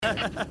Now,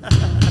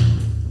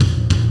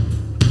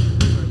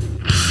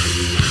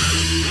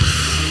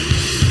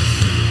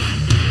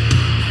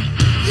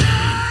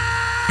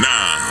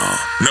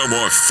 no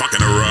more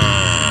fucking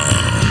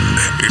around.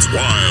 It's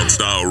Wylde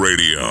Style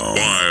Radio.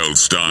 Wylde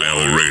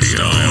Style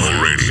Radio.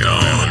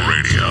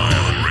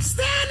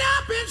 Stand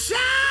up and shout!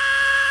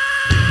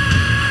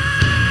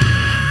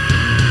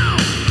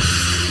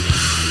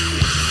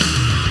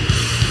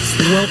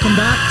 Welcome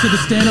back to the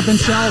Stand Up and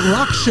Shout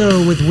Rock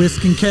Show with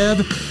Wisk and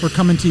Kev. We're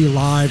coming to you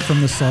live from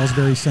the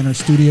Salisbury Center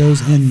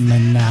Studios in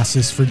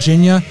Manassas,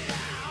 Virginia,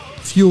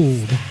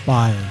 fueled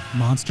by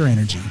Monster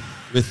Energy.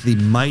 With the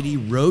mighty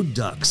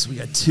Roadducks. We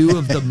got two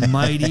of the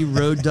mighty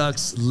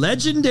Roadducks,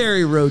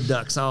 legendary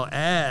Roadducks, I'll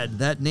add.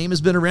 That name has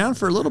been around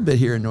for a little bit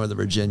here in Northern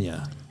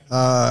Virginia.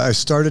 I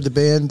started the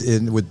band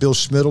with Bill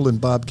Schmidl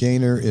and Bob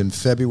Gaynor in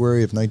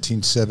February of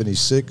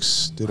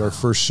 1976. Did our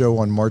first show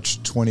on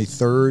March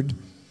 23rd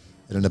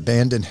at an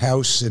abandoned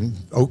house in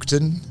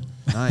Oakton.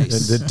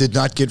 Nice. And it did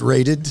not get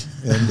raided.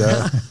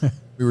 And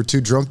we were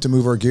too drunk to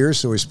move our gear,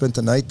 so we spent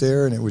the night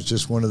there, and it was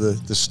just one of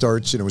the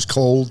starts. It was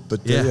cold,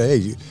 but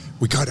hey,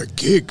 we got a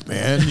gig,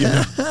 man.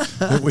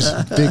 It was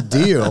a big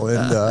deal,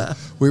 and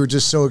we were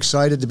just so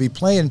excited to be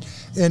playing.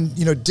 And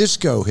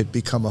disco had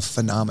become a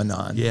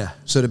phenomenon. Yeah.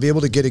 So to be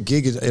able to get a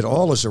gig at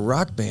all as a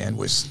rock band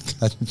was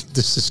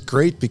this is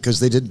great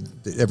because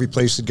every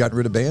place had gotten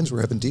rid of bands were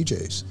having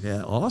DJs.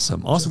 Yeah,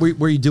 awesome.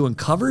 Were you doing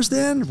covers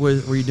then?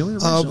 Were you doing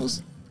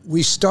originals?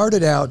 We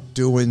started out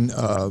doing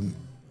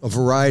a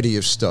variety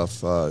of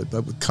stuff,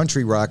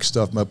 country rock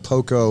stuff.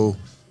 Poco,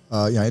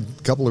 I had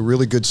a couple of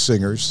really good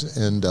singers,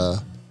 and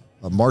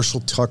Marshall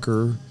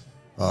Tucker,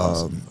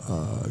 awesome.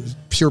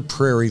 Pure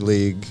Prairie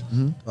League,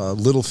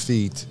 Little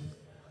Feat,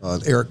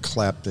 Eric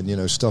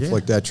Clapton, stuff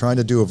like that, trying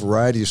to do a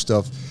variety of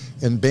stuff.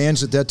 And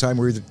bands at that time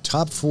were either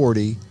top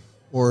 40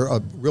 or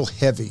real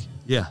heavy.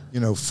 Yeah.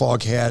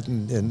 Foghat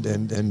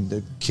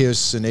and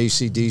Kiss and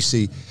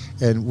AC/DC.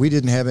 And we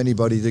didn't have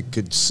anybody that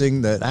could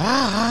sing the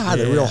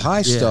real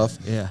high stuff.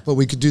 Yeah. But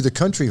we could do the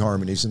country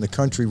harmonies and the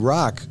country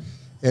rock.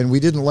 And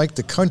we didn't like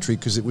the country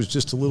because it was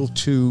just a little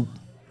too,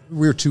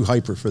 we were too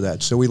hyper for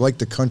that. So we liked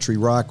the country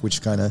rock,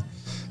 which kind of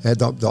had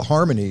the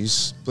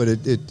harmonies, but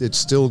it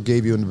still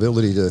gave you an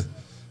ability to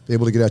be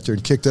able to get out there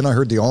and kick. Then I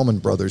heard the Allman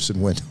Brothers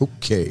and went,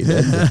 okay.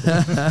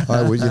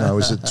 I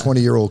was a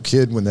 20-year-old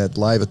kid when that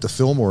Live at the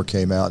Fillmore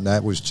came out, and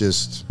that was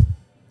it.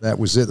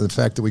 And the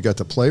fact that we got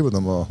to play with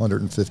them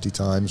 150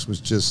 times was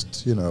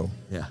just,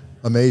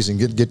 amazing.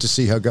 Get to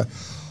see how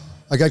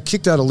I got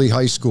kicked out of Lee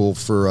High School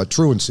for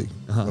truancy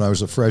when I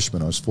was a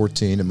freshman. I was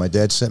 14, and my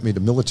dad sent me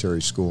to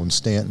military school in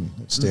Stanton,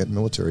 at Stanton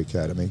Military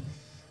Academy.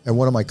 And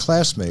one of my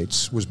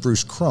classmates was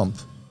Bruce Crump,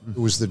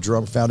 who was the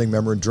founding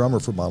member and drummer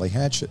for Molly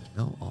Hatchet.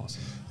 Oh,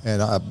 awesome.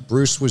 And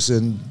Bruce was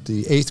in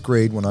the 8th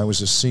grade when I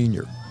was a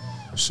senior.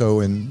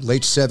 So in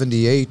late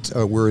 78,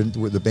 the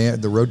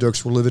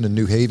Roadducks were living in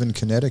New Haven,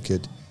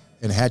 Connecticut,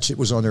 and Hatchet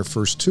was on their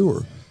first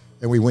tour.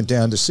 And we went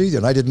down to see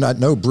them. I did not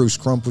know Bruce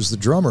Crump was the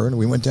drummer, and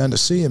we went down to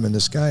see him, and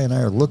this guy and I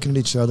are looking at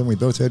each other, and we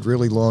both had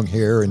really long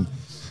hair, and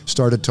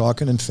started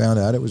talking and found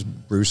out it was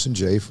Bruce and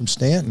Jay from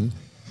Stanton,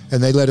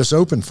 and they let us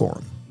open for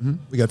him.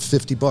 We got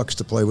 $50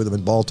 to play with them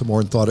in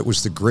Baltimore and thought it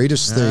was the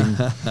greatest thing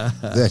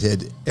that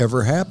had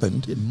ever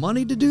happened. Get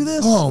money to do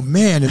this? Oh,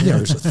 man. And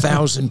there's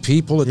 1,000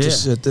 people at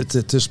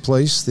this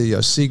place,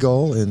 the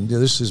Seagull, and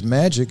this is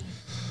magic.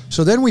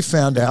 So then we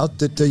found out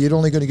that you're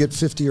only going to get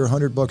 $50 or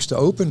 $100 to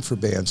open for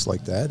bands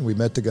like that. And we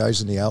met the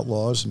guys in the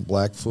Outlaws and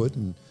Blackfoot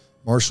and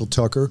Marshall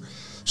Tucker.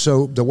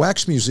 So the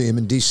Wax Museum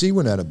in D.C.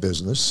 went out of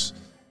business,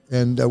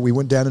 and we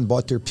went down and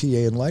bought their PA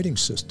and lighting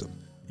system.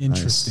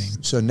 Interesting.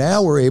 Nice. So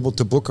now we're able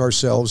to book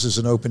ourselves as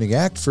an opening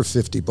act for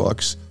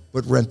 $50,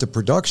 but rent the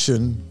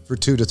production for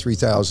 $2,000 to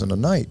 $3,000 a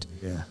night.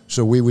 Yeah.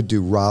 So we would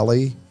do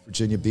Raleigh,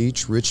 Virginia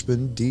Beach,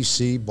 Richmond,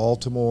 D.C.,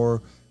 Baltimore,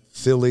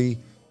 Philly,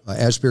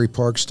 Asbury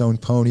Park, Stone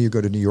Pony. You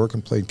go to New York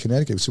and play in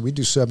Connecticut. So we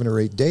do 7 or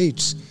 8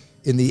 dates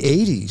in the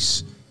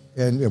 80s,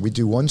 and we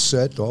do one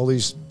set. All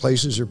these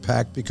places are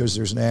packed because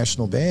there's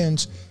national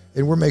bands,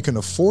 and we're making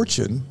a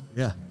fortune.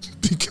 Yeah.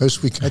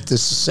 Because we got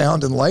this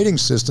sound and lighting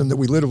system that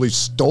we literally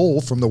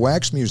stole from the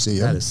Wax Museum.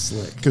 That is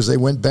slick. Because they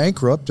went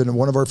bankrupt, and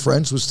one of our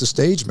friends was the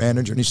stage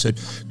manager, and he said,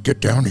 get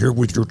down here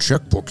with your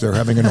checkbook. They're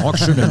having an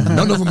auction, and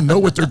none of them know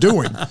what they're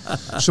doing.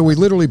 So we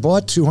literally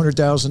bought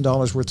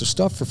 $200,000 worth of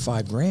stuff for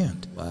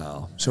 $5,000.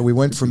 Wow. So we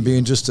went from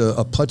being just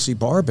a putsy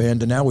bar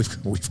band, and now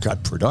we've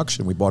got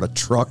production. We bought a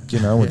truck,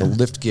 with a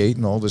lift gate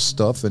and all this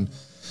stuff. And,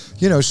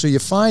 so you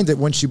find that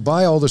once you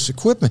buy all this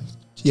equipment,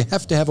 you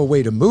have to have a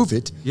way to move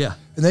it. Yeah.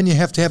 And then you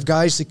have to have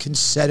guys that can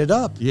set it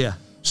up. Yeah.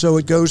 So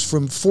it goes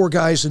from 4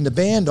 guys in the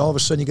band, all of a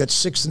sudden you got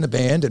 6 in the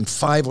band and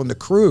 5 on the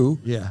crew.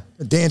 Yeah.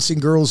 Dancing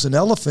girls and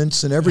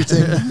elephants, and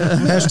everything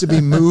has to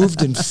be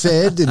moved and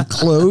fed and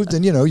clothed,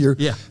 and you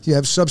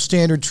have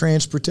substandard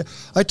transportation.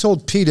 I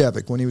told Pete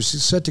Evick when he was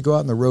set to go out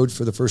on the road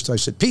for the first time, I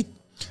said, Pete,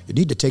 you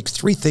need to take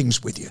 3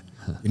 things with you.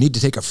 You need to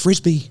take a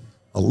Frisbee,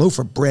 a loaf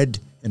of bread,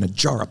 and a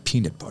jar of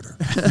peanut butter.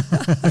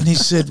 And he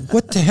said,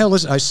 what the hell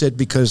is it? I said,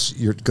 because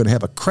you're going to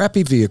have a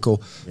crappy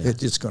vehicle. Yeah.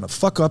 It's going to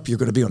fuck up. You're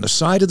going to be on the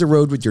side of the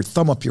road with your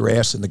thumb up your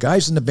ass, and the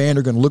guys in the band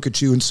are going to look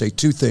at you and say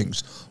two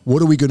things.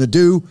 What are we going to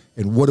do,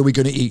 and what are we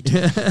going to eat?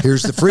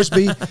 Here's the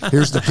Frisbee.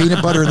 Here's the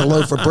peanut butter and the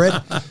loaf of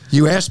bread.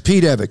 You asked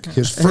Pete Evick,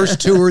 his first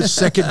tour,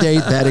 second day,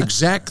 that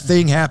exact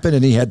thing happened,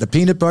 and he had the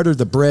peanut butter,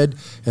 the bread,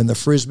 and the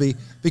Frisbee,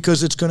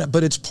 because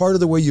but it's part of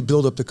the way you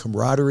build up the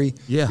camaraderie.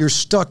 Yeah. You're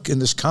stuck in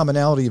this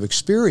commonality of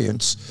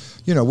experience.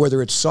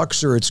 Whether it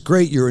sucks or it's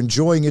great, you're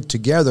enjoying it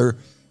together,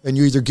 and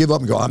you either give up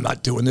and go, I'm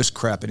not doing this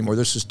crap anymore,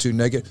 this is too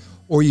negative,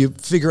 or you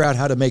figure out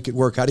how to make it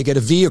work, how to get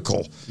a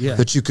vehicle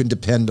that you can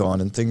depend on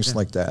and things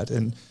like that.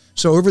 And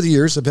so over the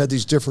years, I've had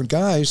these different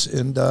guys,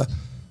 and I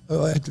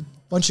had a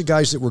bunch of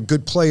guys that were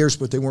good players,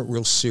 but they weren't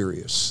real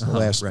serious the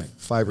last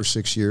 5 or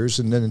 6 years.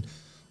 And then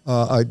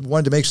I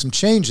wanted to make some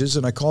changes,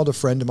 and I called a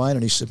friend of mine,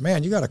 and he said,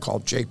 man, you got to call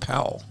Jay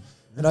Powell.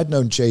 And I'd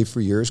known Jay for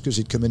years because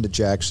he'd come into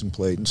Jaxx and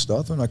played and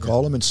stuff. And I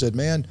called him and said,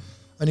 man,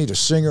 I need a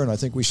singer, and I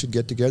think we should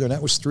get together. And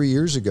that was 3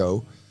 years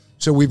ago.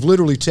 So we've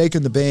literally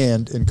taken the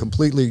band and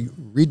completely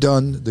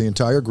redone the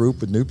entire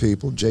group with new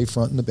people, Jay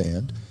fronting the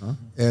band,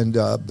 and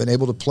been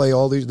able to play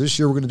all these. This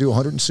year we're going to do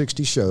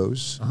 160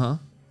 shows.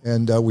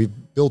 And we've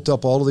built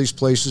up all of these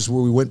places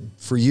where we went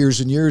for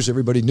years and years.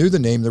 Everybody knew the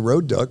name, the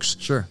Roadducks.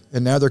 Sure.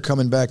 And now they're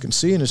coming back and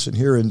seeing us. And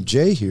hearing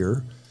Jay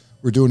here,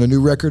 we're doing a new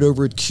record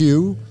over at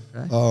Q.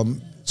 Okay.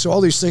 So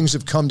all these things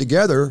have come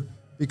together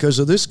because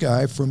of this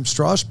guy from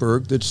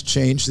Strasbourg that's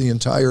changed the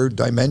entire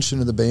dimension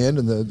of the band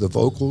and the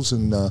vocals,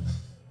 and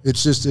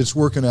it's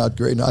working out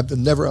great. And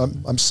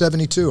I'm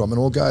 72. I'm an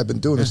old guy. I've been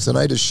doing this.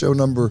 Tonight is show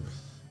number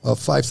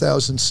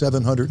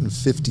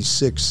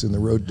 5,756 in the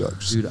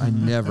Roadducks. Dude, I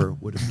never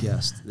would have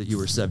guessed that you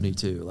were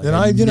 72. And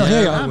I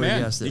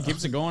he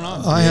keeps it going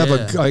on.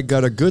 I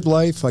got a good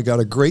life. I got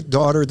a great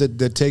daughter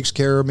that takes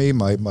care of me.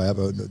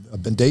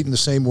 I've been dating the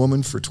same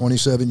woman for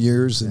 27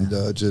 years, and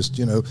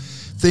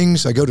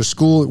things. I go to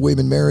school. We've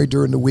been married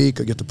during the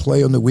week. I get to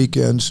play on the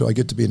weekend, so I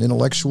get to be an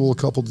intellectual a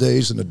couple of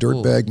days and a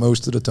dirtbag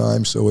most of the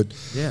time. So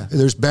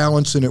there's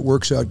balance, and it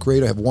works out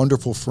great. I have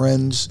wonderful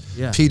friends.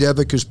 Yeah. Pete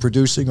Evick is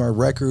producing our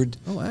record.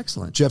 Oh,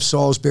 excellent. Jeff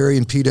Salisbury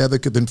and Pete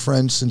Evick have been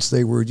friends since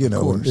they were, in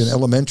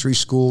elementary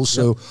school.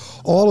 So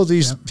all of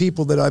these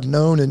people that I've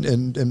known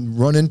and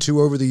run into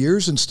over the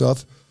years and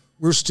stuff,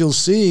 we're still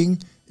seeing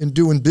and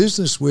doing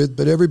business with,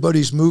 but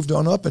everybody's moved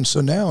on up. And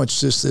so now it's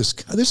just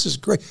this is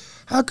great.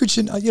 How could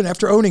you,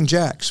 after owning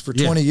Jaxx for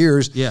 20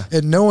 years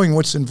and knowing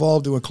what's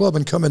involved in a club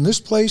and come in this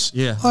place,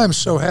 I'm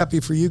so happy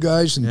for you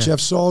guys and Jeff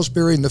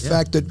Salisbury and the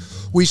fact that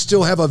we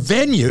still have a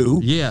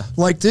venue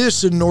like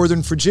this in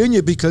Northern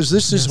Virginia, because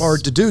this is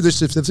hard to do. If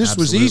this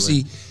was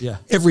easy,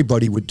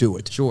 everybody would do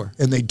it. Sure.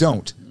 And they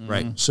don't.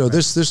 Right. So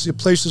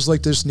places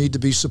like this need to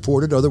be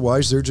supported.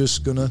 Otherwise, they're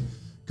just going to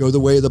go the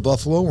way of the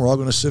buffalo. We're all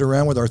going to sit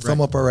around with our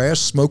thumb up our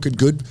ass, smoking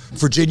good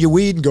Virginia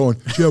weed and going,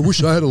 I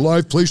wish I had a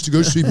live place to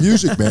go see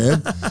music,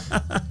 man.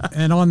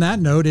 And on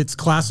that note, it's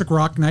Classic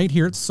Rock Night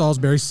here at the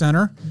Salisbury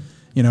Center.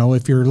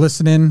 If you're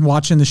listening,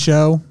 watching the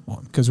show,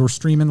 because we're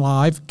streaming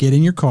live, get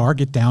in your car,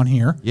 get down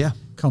here. Yeah.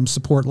 Come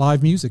support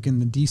live music in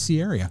the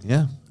D.C. area.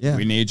 Yeah. Yeah.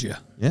 We need you.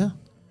 Yeah.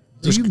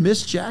 Do you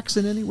miss Jaxx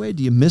in any way?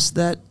 Do you miss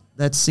that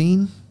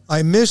scene?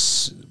 I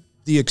miss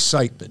the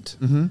excitement.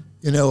 Mm-hmm.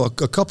 A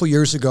couple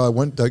years ago,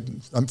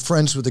 I'm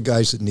friends with the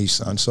guys at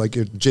Nissan, so I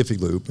get Jiffy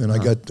Lube, and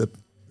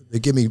they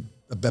give me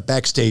a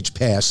backstage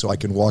pass so I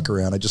can walk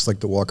around. I just like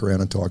to walk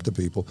around and talk to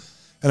people.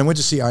 And I went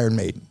to see Iron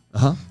Maiden.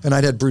 And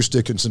I'd had Bruce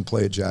Dickinson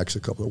play at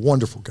Jaxx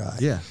wonderful guy.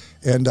 Yeah.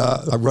 And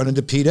I run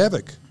into Pete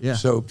Evick. Yeah.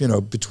 So,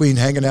 between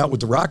hanging out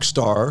with the rock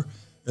star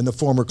and the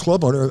former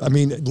club owner,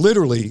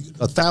 literally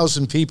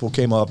 1,000 people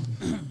came up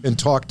and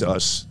talked to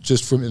us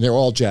and they're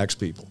all Jaxx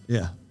people.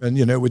 Yeah. And,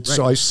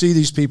 so I see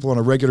these people on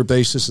a regular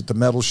basis at the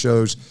metal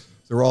shows.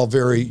 They're all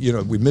very,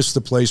 we missed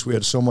the place. We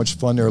had so much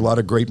fun. There are a lot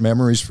of great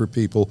memories for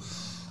people.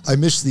 I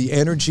miss the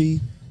energy,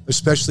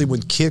 especially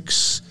when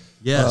Kix,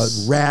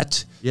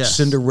 Rat,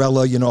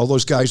 Cinderella, all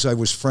those guys I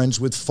was friends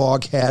with,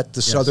 Foghat,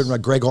 the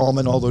Southern, Greg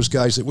Allman, all those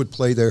guys that would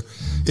play there.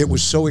 It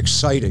was so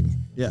exciting.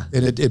 Yeah.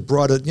 And it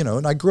brought it,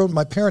 and I grew up,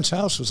 my parents'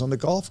 house was on the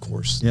golf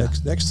course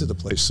next to the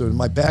place. So in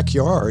my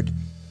backyard,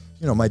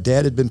 my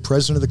dad had been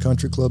president of the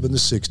country club in the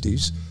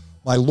 60s.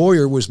 My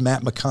lawyer was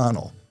Matt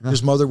McConnell.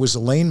 His mother was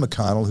Elaine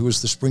McConnell, who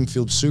was the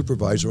Springfield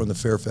supervisor on the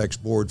Fairfax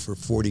board for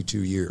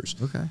 42 years.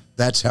 Okay.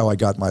 That's how I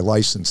got my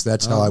license.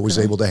 That's how I was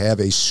able to have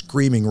a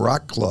screaming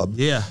rock club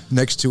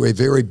next to a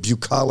very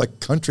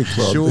bucolic country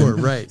club.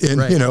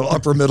 In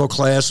upper middle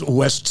class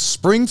West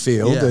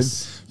Springfield.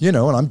 Yes. And,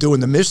 and I'm doing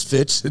the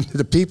Misfits, and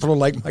the people are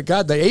like, my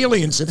God, the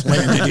aliens have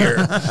landed here.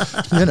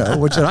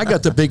 Which I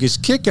got the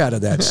biggest kick out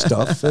of that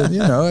stuff.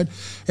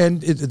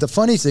 And, the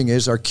funny thing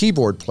is our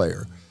keyboard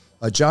player,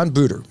 John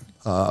Booter,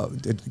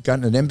 had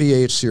gotten an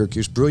MBA at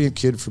Syracuse, brilliant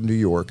kid from New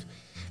York.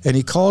 And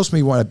he calls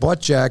me when I bought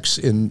Jaxx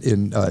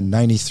in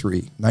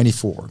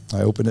 94.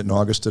 I opened it in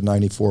August of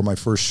 94. My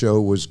first show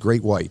was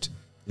Great White.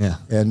 Yeah.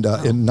 And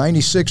in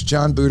 96,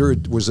 John Booter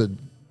was a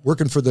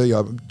working for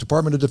the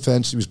Department of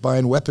Defense. He was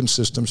buying weapon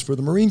systems for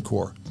the Marine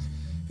Corps.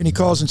 And he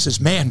calls and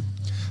says, man,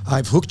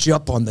 I've hooked you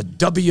up on the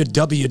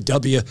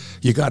www.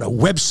 You got a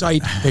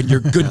website and you're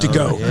good to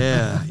go.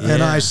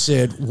 And I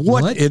said,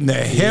 what in the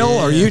hell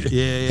are you?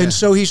 And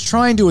so he's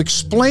trying to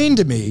explain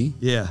to me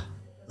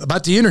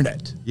about the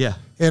internet.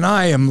 And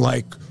I am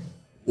like,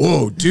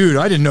 whoa, dude,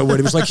 I didn't know what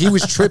it was like. He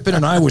was tripping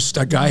and I was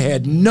stuck. I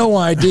had no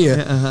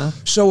idea.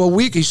 So a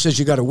week, he says,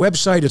 you got a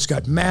website, it's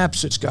got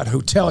maps, it's got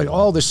hotel,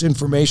 all this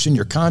information,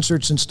 your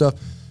concerts and stuff.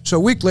 So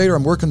a week later,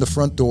 I'm working the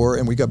front door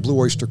and we got Blue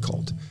Oyster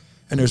Cult.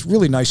 And there's a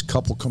really nice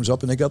couple comes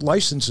up and they got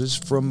licenses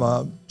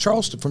from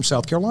Charleston, from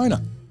South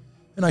Carolina.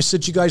 And I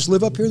said, you guys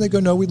live up here? And they go,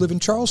 no, we live in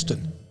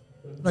Charleston.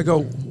 And I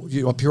go,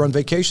 you up here on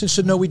vacation? They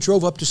said, no, we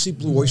drove up to see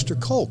Blue Oyster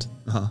Cult.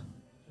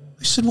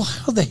 I said, well,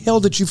 how the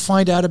hell did you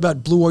find out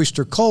about Blue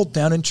Oyster Cult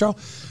down in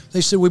Charleston? They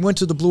said, we went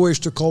to the Blue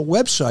Oyster Cult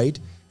website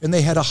and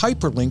they had a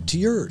hyperlink to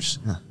yours.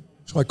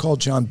 So I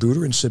called John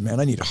Booter and said, man,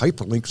 I need a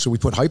hyperlink. So we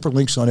put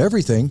hyperlinks on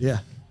everything.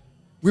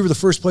 We were the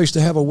first place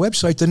to have a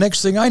website. The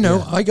next thing I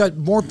know, I got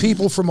more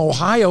people from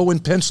Ohio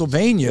and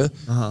Pennsylvania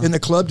in the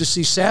club to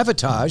see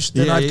Savatage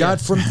than I've got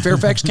from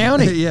Fairfax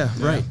County.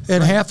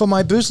 And half of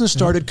my business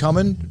started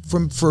coming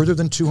from further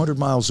than 200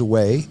 miles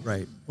away.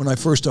 When I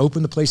first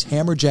opened the place,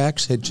 Hammer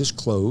Jaxx had just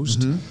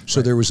closed.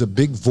 So there was a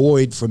big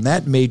void from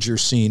that major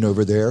scene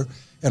over there.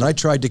 And I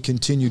tried to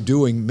continue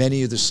doing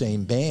many of the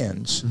same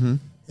bands.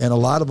 And a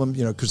lot of them,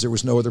 you know, because there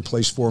was no other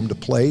place for them to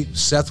play.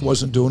 Seth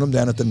wasn't doing them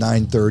down at the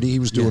 930. He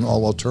was doing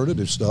all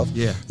alternative stuff.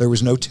 There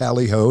was no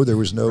Tally-Ho. There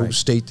was no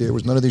State. There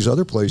was none of these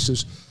other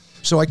places.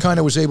 So I kind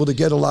of was able to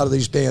get a lot of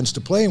these bands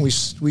to play, and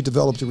we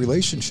developed a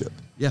relationship.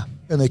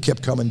 And they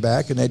kept coming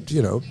back, and they,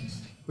 you know,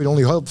 we'd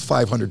only held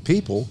 500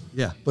 people.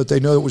 But they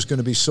know it was going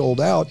to be sold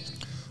out.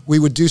 We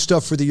would do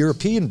stuff for the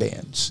European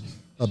bands.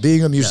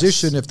 Being a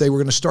musician, if they were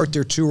going to start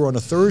their tour on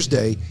a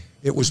Thursday,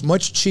 it was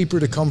much cheaper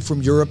to come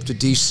from Europe to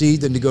D.C.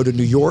 than to go to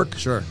New York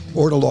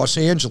or to Los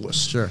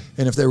Angeles.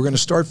 And if they were going to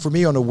start for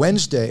me on a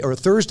Wednesday or a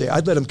Thursday,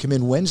 I'd let them come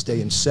in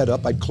Wednesday and set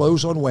up. I'd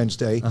close on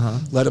Wednesday,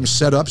 let them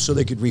set up so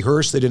they could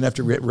rehearse. They didn't have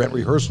to rent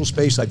rehearsal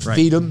space. I'd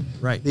feed them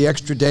the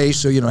extra day.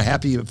 So, you know,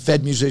 happy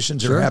fed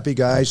musicians are happy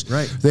guys.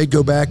 They'd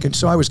go back. And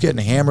so I was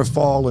getting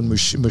Hammerfall and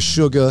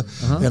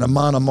Meshuggah and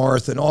Amon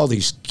Amarth and all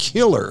these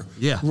killer,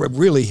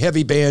 really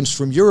heavy bands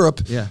from Europe.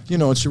 You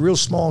know, it's a real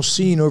small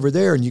scene over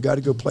there, and you got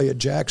to go play at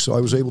Jaxx. So I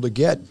was able to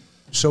get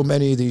so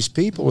many of these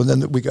people, and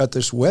then we got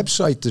this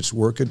website that's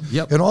working,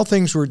 and all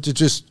things were to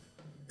just.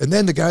 And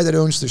then the guy that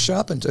owns the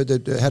shop and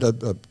had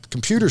a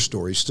computer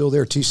store, he's still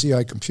there,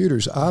 TCI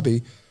Computers,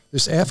 Abi.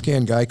 This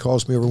Afghan guy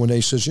calls me over one day.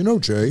 He says, "You know,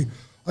 Jay,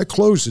 I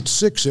close at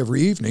 6 every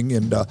evening,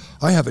 and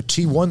I have a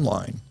T1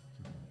 line."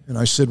 And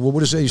I said, "Well,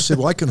 what is that?" He said,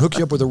 "Well, I can hook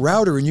you up with a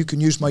router, and you can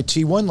use my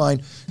T1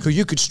 line because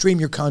you could stream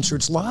your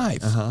concerts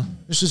live."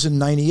 This is in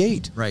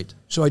 '98.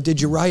 So I did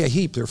Uriah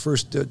Heep, their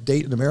first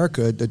date in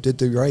America. I did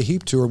the Uriah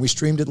Heep tour, and we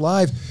streamed it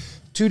live.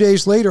 2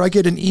 days later, I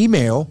get an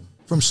email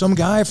from some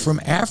guy from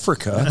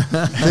Africa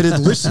that had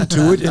listened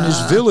to it in his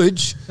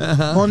village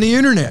on the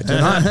internet.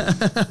 And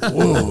I'm,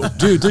 whoa,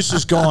 dude, this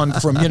has gone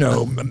from, you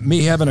know,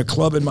 me having a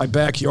club in my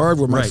backyard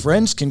where my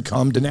friends can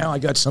come to now I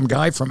got some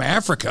guy from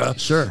Africa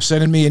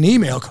sending me an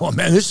email going,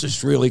 man, this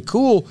is really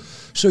cool.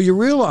 So you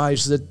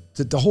realize that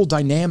the whole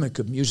dynamic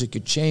of music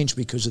had changed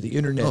because of the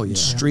internet and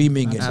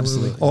streaming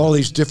and all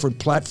these different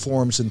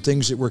platforms and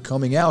things that were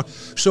coming out.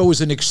 So it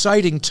was an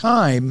exciting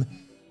time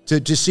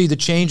to see the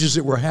changes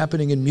that were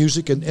happening in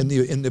music and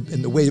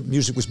the way that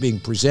music was being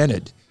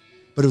presented.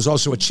 But it was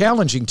also a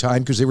challenging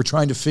time because they were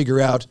trying to figure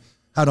out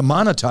how to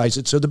monetize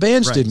it so the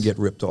bands didn't get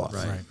ripped off.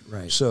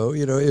 So,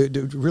 you know,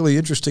 it really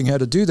interesting how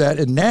to do that.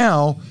 And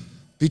now,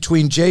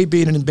 between Jay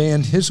being in the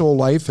band his whole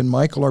life and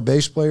Michael, our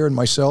bass player, and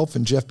myself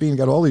and Jeff Bean,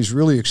 got all these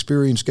really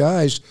experienced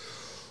guys,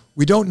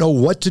 we don't know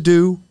what to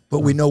do, but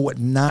we know what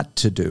not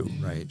to do.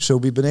 So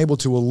we've been able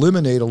to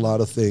eliminate a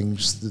lot of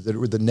things that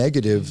were the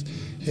negative,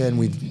 and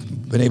we've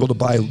been able to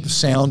buy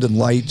sound and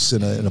lights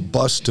and a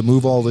bus to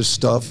move all this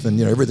stuff and,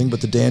 you know, everything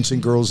but the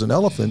dancing girls and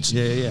elephants.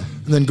 And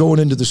then going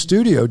into the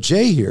studio,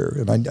 Jay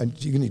here,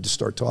 and you need to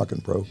start talking,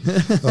 bro.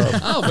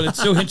 But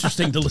it's so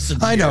interesting to listen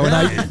to. I know, and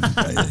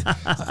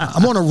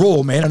I'm on a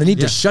roll, man, and I need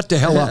to shut the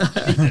hell up.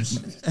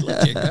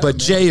 But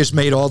Jay has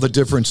made all the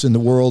difference in the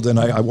world, and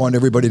I want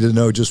everybody to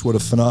know just what a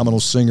phenomenal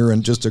singer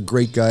and just a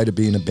great guy to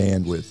be in a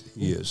band with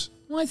he is.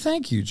 Why,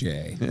 thank you,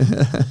 Jay.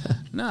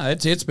 No,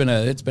 it's been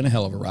a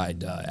hell of a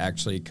ride,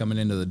 actually, coming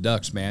into the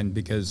Ducks, man.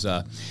 Because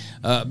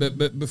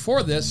but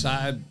before this,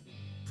 I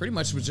pretty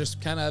much was just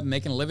kind of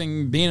making a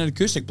living being an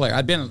acoustic player.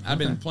 I've been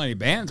in plenty of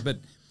bands, but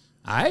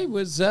I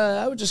was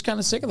just kind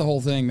of sick of the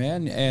whole thing,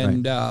 man.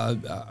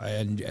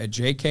 And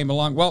Jay came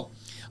along. Well,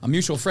 a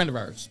mutual friend of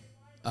ours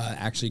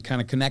actually kind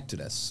of connected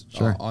us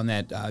on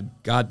that.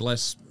 God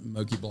bless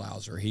Moki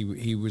Blauser.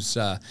 He was.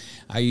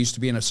 I used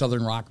to be in a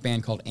southern rock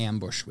band called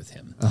Ambush with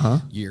him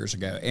years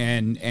ago,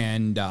 and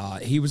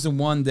he was the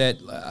one that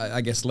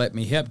I guess let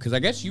me hit, because I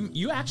guess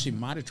you actually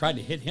might have tried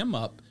to hit him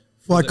up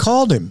Well, I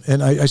called him,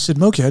 and I said,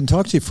 Moki, I hadn't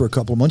talked to you for a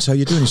couple of months. How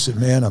you doing? He said,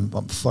 man, I'm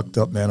fucked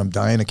up, man. I'm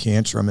dying of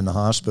cancer. I'm in the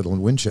hospital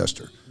in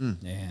Winchester.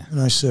 Yeah.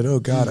 And I said, oh,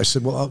 God. I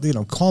said, well,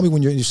 call me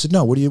when you're... He said,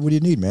 no, what do you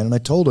need, man? And I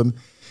told him,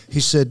 he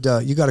said,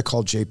 you got to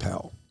call Jay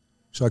Powell.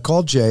 So I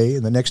called Jay,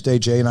 and the next day,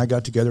 Jay and I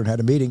got together and had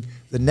a meeting.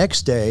 The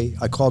next day,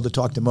 I called to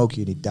talk to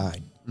Moki, and he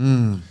died.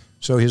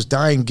 So his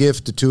dying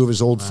gift to two of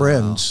his old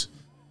friends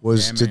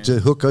was to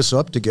hook us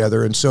up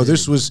together. And so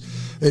this was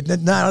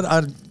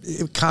not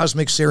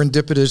cosmic,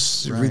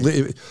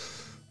 serendipitous.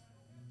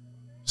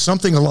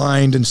 Something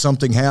aligned and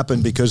something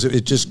happened because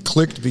it just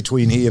clicked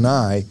between he and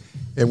I.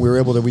 And we were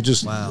able to,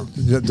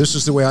 this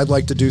is the way I'd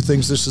like to do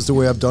things. This is the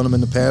way I've done them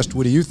in the past.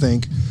 What do you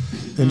think?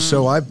 And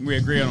so we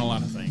agree on a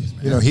lot of things.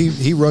 You know,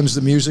 he runs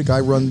the music. I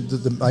run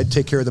I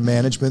take care of the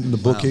management and the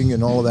booking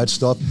and all of that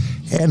stuff.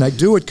 And I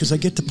do it because I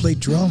get to play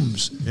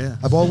drums. Yeah.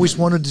 I've always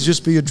wanted to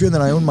just be a drum.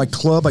 Then I own my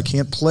club. I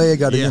can't play. I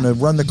got to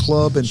run the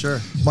club. And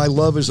my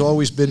love has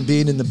always been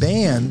being in the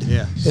band.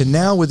 Yeah. And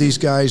now with these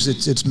guys,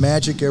 it's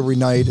magic every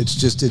night.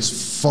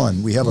 It's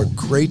fun. We have a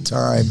great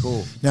time.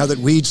 Cool. Now that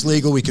weed's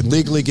legal, we can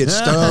legally get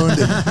stoned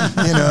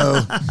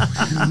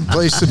and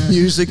play some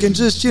music and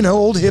just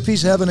old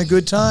hippies having a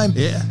good time.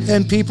 Yeah.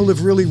 And people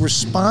have really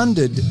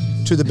responded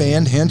to the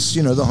band, hence,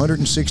 the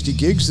 160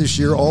 gigs this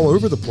year all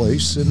over the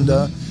place. And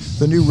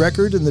the new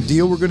record and the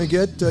deal we're going to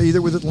get,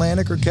 either with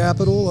Atlantic or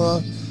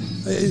Capitol,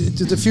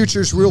 the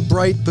future's real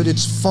bright, but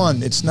it's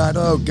fun. It's not,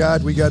 oh,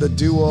 God, we got to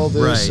do all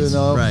this.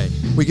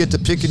 And we get to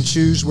pick and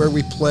choose where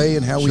we play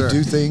and how we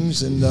do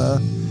things and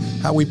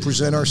how we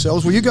present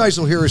ourselves. Well, you guys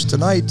will hear us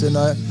tonight, and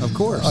of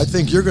course, I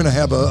think you're going to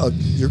have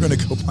you're going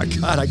to go, my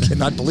God, I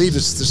cannot believe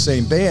it's the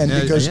same band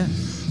because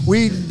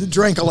we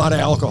drank a lot of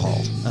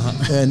alcohol.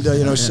 And,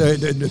 so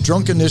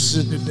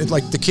drunkenness,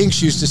 like the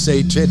Kinks used to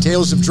say,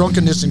 tales of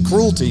drunkenness and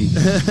cruelty.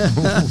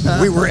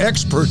 We were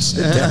experts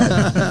at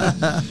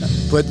that.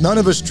 But none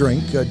of us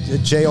drink.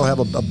 Jay will have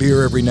a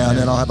beer every now and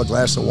then. I'll have a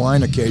glass of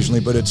wine occasionally,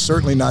 but it's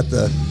certainly not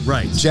the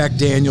Jack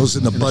Daniels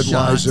and the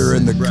Budweiser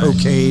and the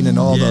cocaine and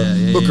all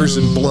the hookers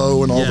and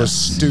blow and all the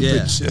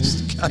stupid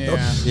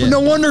no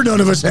wonder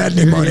none of us had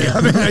any money.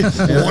 I mean,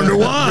 I wonder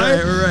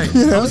why. Right.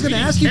 I was going to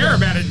ask you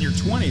about it in your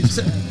 20s.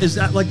 Is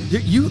that like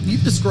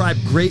you've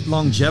described great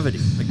longevity,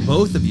 like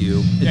both of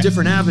you in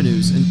different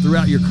avenues and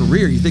throughout your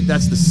career? You think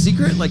that's the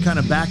secret, like kind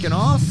of backing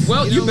off?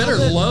 Well, you better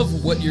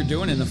love what you're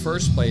doing in the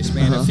first place,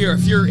 man. If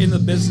you're in the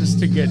business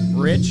to get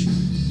rich,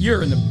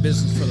 you're in the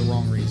business for the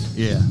wrong reason.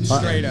 Yeah,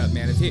 straight up,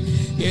 man.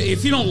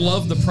 If you don't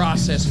love the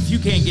process, if you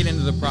can't get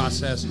into the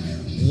process,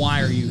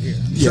 why are you here?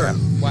 Yeah.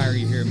 Why are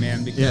you here,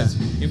 man? Because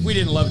if we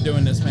didn't love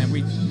doing this, man,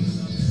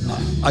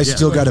 I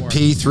still got to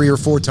pee 3 or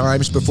 4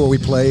 times before we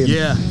play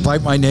and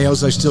bite my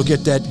nails. I still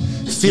get that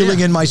feeling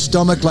in my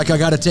stomach like I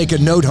got to take a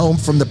note home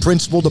from the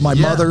principal to my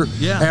mother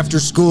after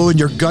school and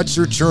your guts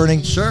are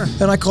churning. Sure.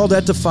 And I call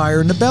that the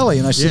fire in the belly.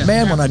 And I said,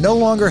 man, when I no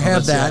longer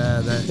have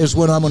that is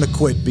when I'm going to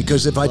quit.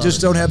 Because if I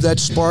just don't have that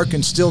spark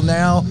and still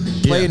now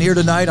playing here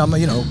tonight, I'm,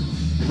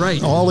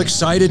 all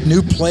excited,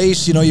 new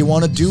place, you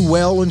want to do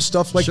well and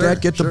stuff like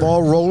that, get the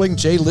ball rolling.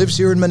 Jay lives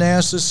here in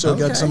Manassas, so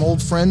got some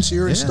old friends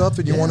here and stuff,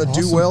 and you want to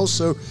do well.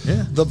 So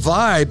the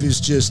vibe is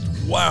just,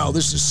 wow,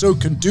 this is so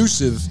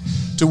conducive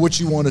to what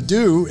you want to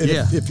do. And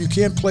if you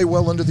can't play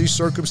well under these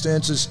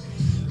circumstances,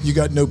 you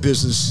got no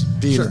business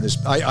being in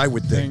this, I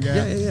would think.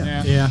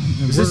 Yeah.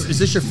 Is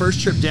this your first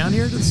trip down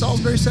here to the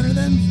Salisbury Center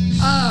then?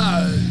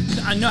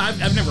 No,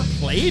 I've never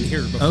played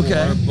here before,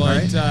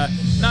 but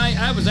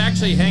I was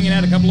actually hanging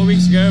out a couple of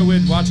weeks ago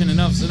with watching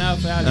Enough's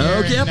Enough out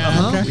here.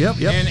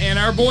 And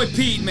our boy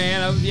Pete,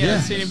 man,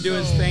 I've seen him do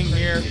his thing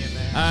here.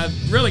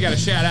 Really got a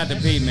shout out to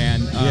Pete,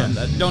 man.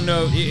 I don't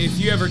know if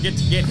you ever get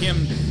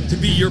him to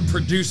be your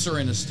producer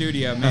in a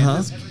studio, man.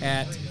 This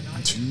cat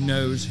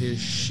knows his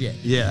shit.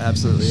 Yeah,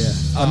 absolutely.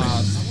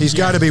 Yeah. He's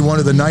got to be one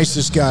of the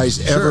nicest guys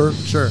ever.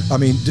 Sure. I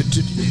mean,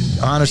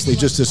 honestly,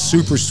 just a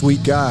super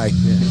sweet guy.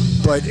 Yeah.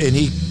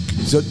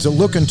 To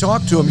look and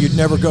talk to him, you'd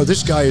never go,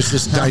 this guy is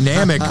this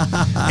dynamic,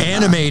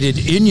 animated,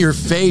 in your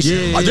face.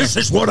 This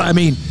is what I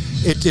mean.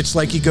 It's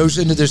like he goes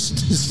into this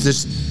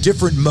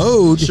different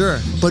mode,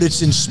 but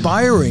it's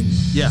inspiring.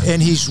 Yeah.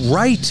 And he's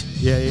right.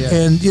 Yeah.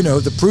 And,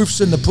 the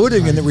proof's in the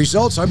pudding and the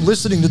results. I'm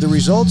listening to the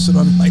results and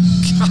I'm like,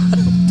 God,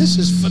 this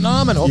is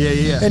phenomenal.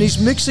 Yeah. And he's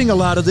mixing a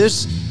lot of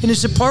this in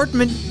his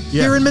apartment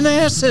here in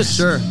Manassas.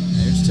 Sure.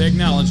 There's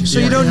technology. So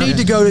you don't need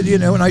to go to,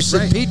 and I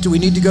said, Pete, do we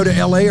need to go to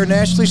L.A. or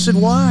Nashville? He said,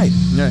 why?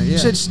 He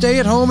said, stay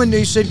at home. And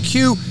he said,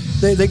 Q,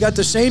 they got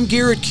the same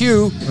gear at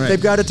Q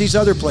they've got at these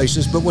other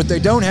places, but what they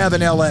don't have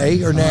in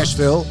L.A. or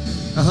Nashville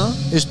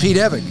is Pete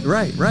Evick.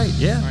 Right,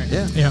 yeah.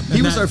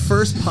 He was our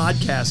first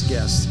podcast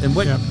guest. And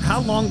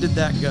how long did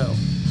that go?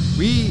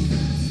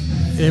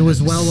 It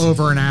was well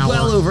over an hour.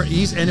 Well over,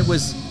 and it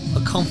was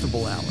a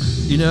comfortable hour.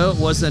 It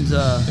wasn't.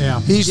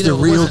 He's the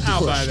real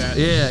deal.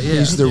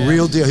 He's the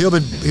real deal.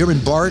 Him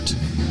and Bart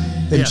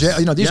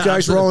And these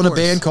guys were all in a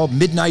band called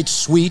Midnight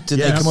Sweet,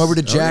 and they come over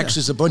to Jaxx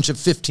as a bunch of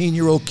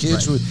 15-year-old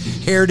kids with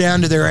hair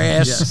down to their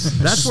ass. Yes.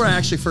 That's where I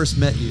actually first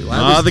met you.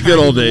 The good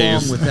old days.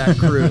 Along with that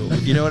crew,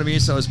 you know what I mean?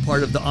 So I was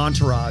part of the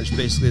entourage,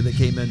 basically, that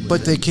came in with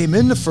But they came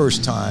in the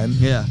first time,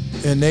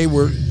 and they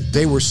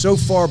were so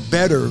far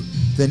better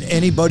than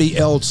anybody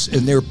else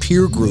in their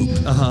peer group,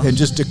 and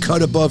just to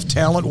cut above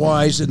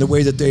talent-wise in the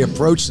way that they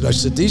approached it. I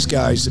said, these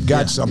guys have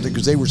got something,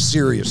 because they were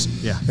serious.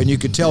 Yeah. And you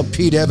could tell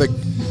Pete Evick,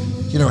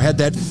 had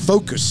that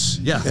focus.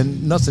 Yeah.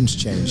 And nothing's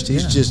changed.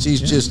 He's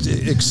just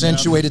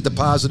accentuated the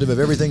positive of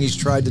everything he's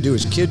tried to do.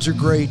 His kids are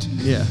great.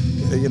 Yeah.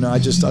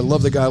 I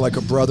love the guy like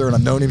a brother, and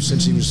I've known him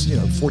since he was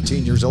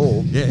 14 years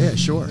old. Yeah,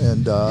 sure.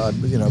 And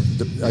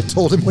I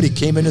told him when he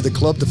came into the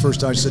club the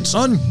first time, I said,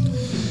 son,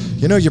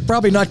 you're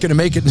probably not going to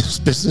make it in this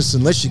business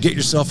unless you get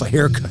yourself a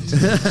haircut.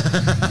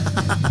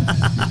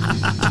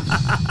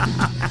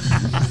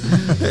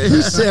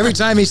 Every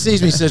time he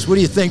sees me, he says, what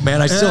do you think,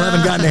 man? I still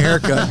haven't gotten a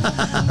haircut.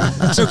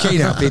 It's okay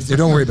now, Pete.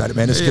 Don't worry about it,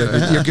 man. It's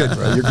good. You're good,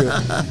 bro. You're good.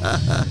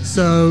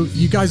 So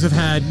you guys have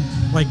had,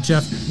 like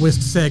Jeff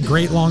Wisk said,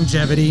 great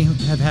longevity,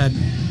 have had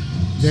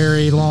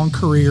very long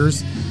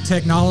careers.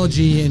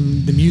 Technology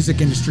in the music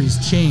industry has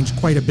changed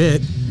quite a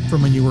bit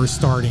from when you were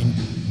starting.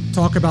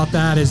 Talk about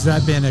that. Has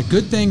that been a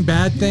good thing,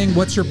 bad thing?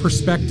 What's your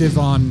perspective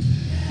on?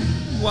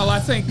 Well,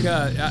 I think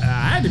I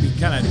had to be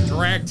kind of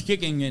dragged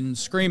kicking and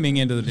screaming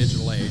into the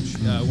digital age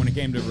when it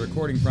came to the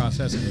recording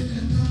process.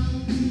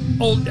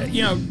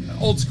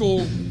 Old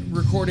school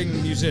recording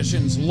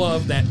musicians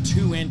love that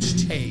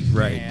 2-inch tape,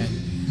 right? Man.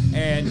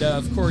 And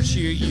of course,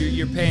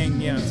 you're paying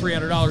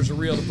 $300 a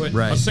reel to put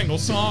a single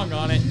song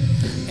on it,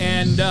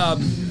 and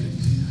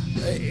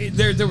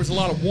there was a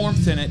lot of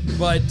warmth in it,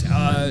 but.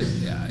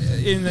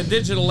 In the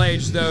digital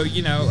age, though,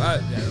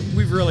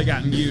 we've really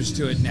gotten used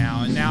to it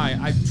now, and now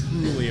I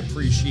truly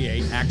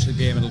appreciate actually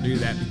being able to do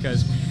that,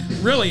 because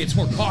really it's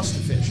more cost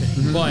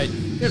efficient, but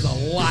there's a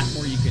lot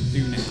more you can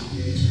do now.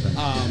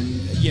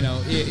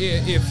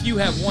 If you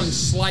have one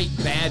slight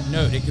bad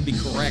note, it can be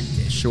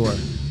corrected. Sure.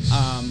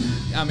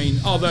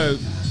 Although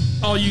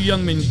all you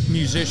young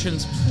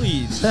musicians,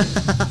 please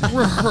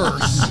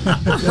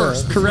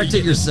rehearse, correct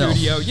it yourself.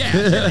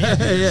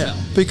 Yeah.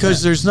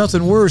 Because there's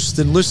nothing worse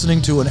than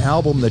listening to an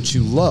album that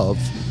you love,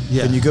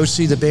 and you go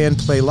see the band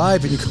play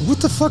live, and you go, "What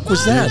the fuck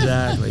was that?"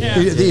 Exactly.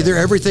 Either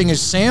everything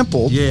is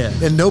sampled,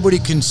 and nobody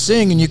can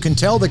sing, and you can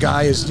tell the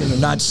guy is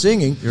not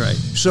singing. Right.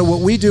 So what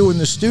we do in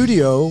the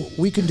studio,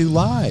 we can do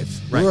live.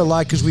 Right. We're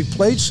alive because we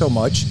played so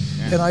much.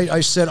 And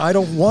I said, I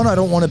don't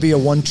want to be a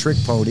one-trick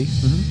pony.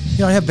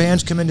 I have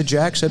bands come into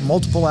Jaxx, had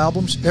multiple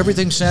albums.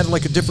 Everything sounded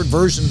like a different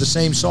version of the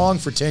same song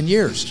for 10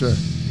 years. Sure.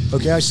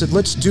 Okay, I said,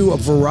 let's do a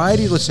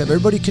variety. Let's have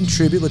everybody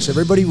contribute. Let's have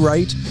everybody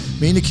write.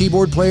 Me and the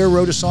keyboard player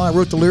wrote a song. I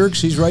wrote the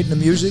lyrics. He's writing the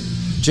music.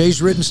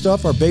 Jay's written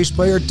stuff. Our bass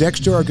player,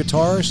 Dexter, our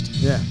guitarist.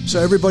 Yeah. So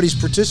everybody's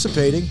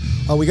participating.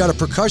 We got a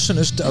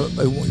percussionist,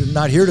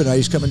 not here tonight.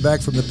 He's coming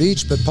back from the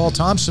beach. But Paul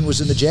Thompson was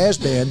in the jazz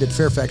band at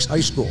Fairfax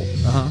High School,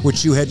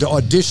 which you had to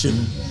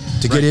audition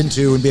to get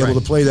into and be able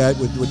to play that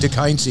with Dick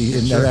Heinze,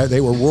 and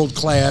they were world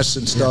class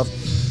and stuff.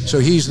 So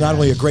he's not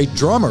only a great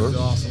drummer,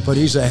 but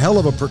he's a hell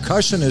of a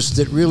percussionist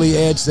that really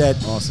adds that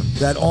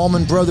that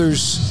Allman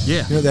Brothers,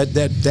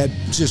 that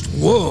just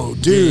whoa,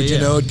 dude,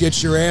 it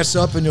gets your ass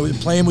up and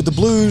playing with the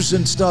blues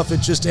and stuff.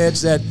 It just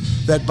adds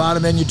that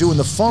bottom end. You're doing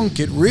the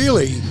funk. It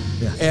really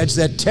adds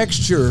that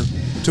texture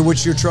to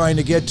what you're trying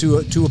to get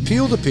to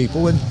appeal to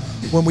people. And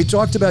when we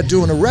talked about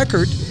doing a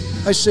record,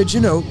 I said,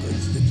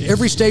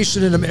 every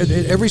station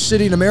every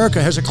city in America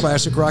has a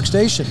classic rock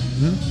station,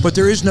 but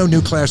there is no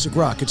new classic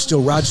rock. It's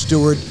still Rod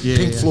Stewart,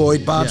 Pink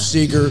Floyd, Bob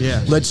Seger,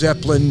 Led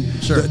Zeppelin,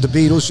 the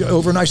Beatles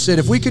over. And I said,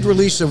 if we could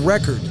release a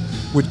record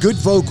with good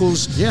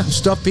vocals,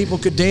 stuff people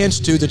could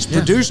dance to, that's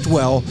produced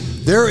well,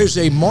 there is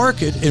a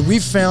market. And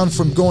we've found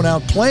from going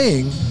out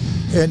playing,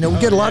 and we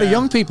get a lot of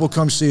young people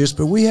come see us,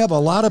 but we have a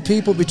lot of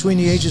people between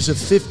the ages of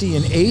 50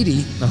 and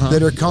 80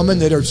 that are coming,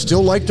 that are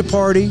still like to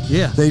party.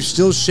 They've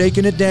still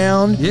shaking it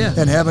down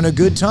and having a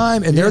good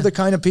time. And they're the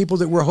kind of people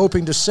that we're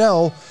hoping to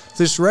sell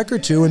this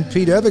record to. And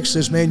Pete Evick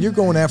says, man, you're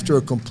going after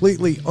a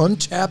completely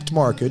untapped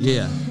market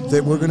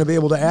that we're going to be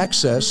able to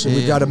access. And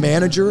we've got a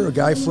manager, a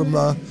guy from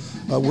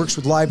works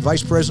with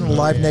Vice President of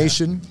Live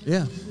Nation.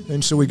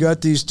 And so we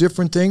got these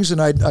different things,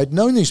 and I'd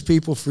known these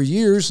people for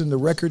years, and the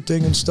record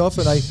thing and stuff,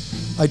 and I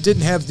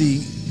didn't have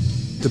the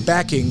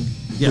backing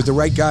with the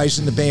right guys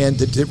in the band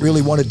that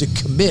really wanted to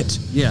commit.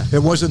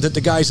 It wasn't that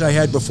the guys I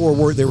had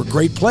before they were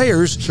great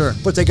players,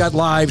 but they got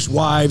lives,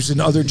 wives,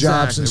 and other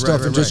jobs and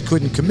stuff, and just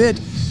couldn't commit.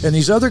 And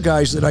these other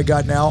guys that I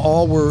got now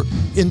all were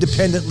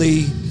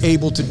independently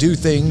able to do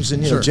things,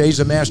 and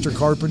Jay's a master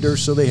carpenter,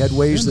 so they had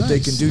ways that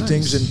they can do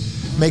things and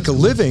make a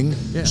living,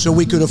 so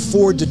we could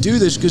afford to do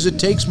this, because it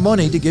takes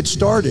money to get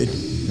started.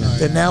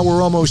 And now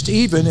we're almost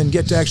even and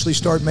get to actually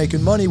start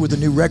making money with a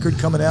new record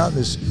coming out and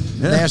this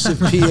massive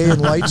PA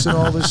and lights and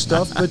all this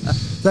stuff. But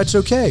that's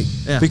okay,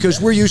 because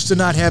we're used to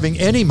not having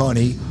any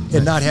money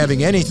and not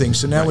having anything.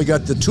 So now we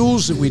got the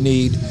tools that we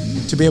need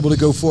to be able to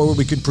go forward.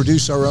 We can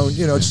produce our own,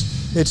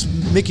 It's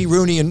Mickey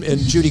Rooney and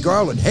Judy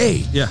Garland.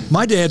 Hey,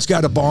 my dad's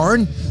got a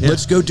barn. Yeah.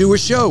 Let's go do a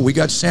show. We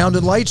got sound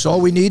and lights.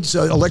 All we need is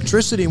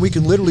electricity, and we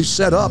can literally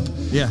set up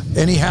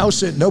any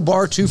house. No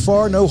bar too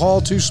far, no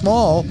hall too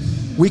small.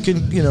 We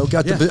can,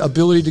 got the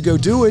ability to go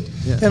do it.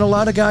 Yeah. And a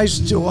lot of guys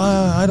do,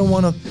 I don't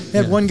want to.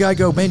 Had one guy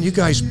go, man, you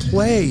guys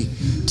play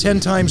 10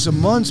 times a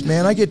month,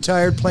 man. I get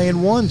tired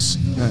playing once.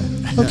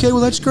 Okay, well,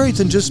 that's great.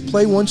 Then just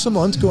play once a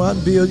month. Go out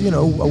and be a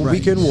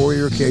weekend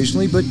warrior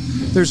occasionally. But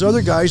there's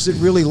other guys that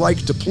really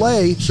like to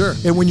play. Sure.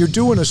 And when you're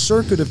doing a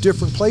circuit of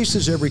different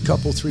places every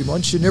 3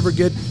 months, you never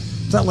get,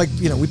 it's not like,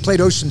 we played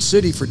Ocean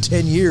City for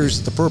 10 years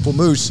at the Purple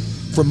Moose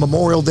from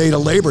Memorial Day to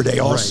Labor Day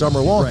all summer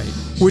long. Right.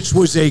 Which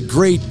was a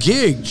great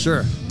gig.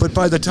 Sure. But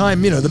by the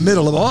time, the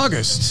middle of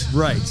August.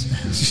 Right.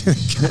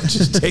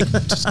 just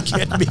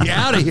get me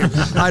out of here.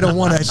 I don't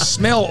want to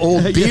smell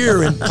old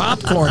beer and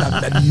popcorn.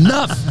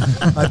 Enough.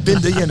 I've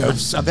been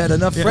to, I've had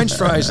enough French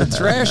fries and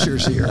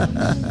Thrashers here.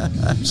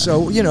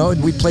 So,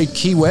 and we played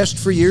Key West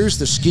for years,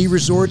 the ski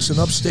resorts in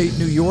upstate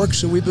New York.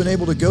 So we've been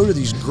able to go to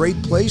these great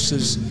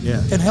places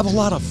and have a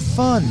lot of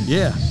fun.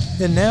 Yeah.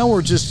 And now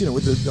we're just,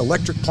 with the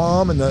Electric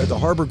Palm and the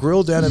Harbor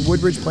Grill down in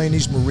Woodbridge playing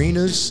these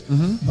marinas,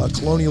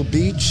 Colonial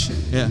Beach.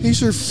 Yeah.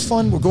 These are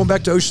fun. We're going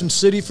back to Ocean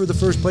City for the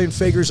first play in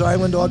Fager's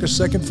Island, August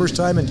 2nd. First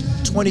time in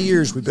 20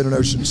 years we've been in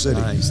Ocean City.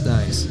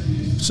 Nice.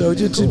 So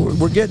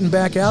we're getting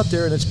back out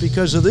there, and it's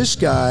because of this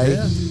guy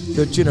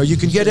that, you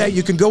can get at.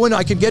 You can go in.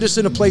 I can get us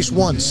in a place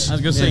once. I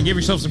was going to say, give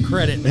yourself some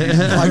credit.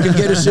 I can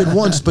get us in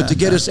once, but to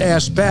get us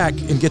ass back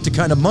and get the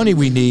kind of money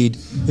we need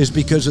is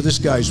because of this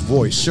guy's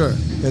voice. Sure.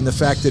 And the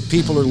fact that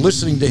people are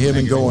listening to him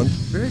and going,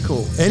 very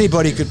cool.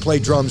 Anybody could play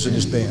drums in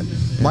his band.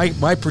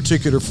 My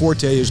particular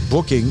forte is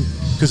booking,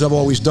 because I've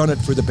always done it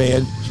for the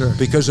band. Sure.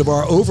 Because of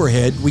our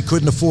overhead, we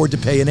couldn't afford to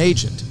pay an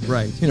agent.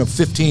 Right.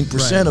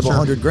 15% of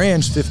 $100,000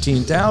 is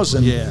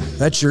 $15,000. Yeah.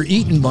 That's your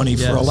eating money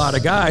for a lot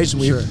of guys.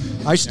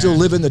 I still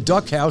live in the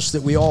duck house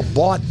that we all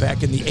bought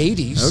back in the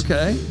 80s.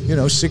 Okay.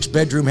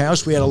 6-bedroom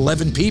house. We had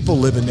 11 people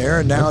living there,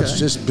 and now it's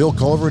just Bill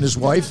Culver and his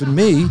wife and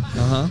me.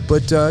 Uh-huh.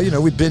 But,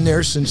 we've been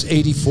there since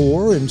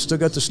 84 and still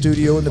got the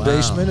studio in the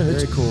basement. And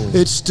very cool.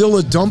 It's still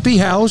a dumpy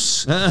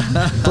house,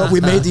 but we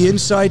made the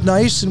inside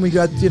nice, and we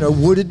got,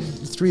 wooded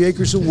 3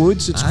 acres of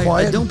woods. It's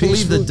quiet. I don't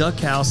believe the duck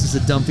house is a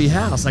dumpy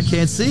house. I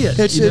can't see it.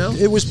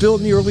 It was built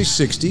in the early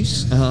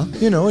 60s.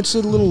 Uh-huh. It's a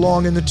little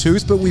long in the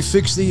tooth, but we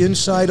fixed the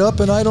inside up,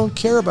 and I don't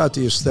care about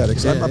the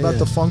aesthetics. I'm about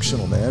the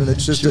functional, man. And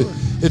it's just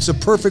it's a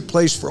perfect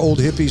place for old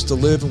hippies to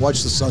live and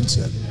watch the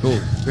sunset. Cool.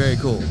 Very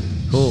cool.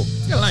 Cool.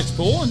 It's got a nice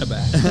pool in the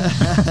back.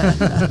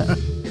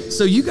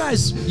 So you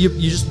guys, you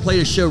just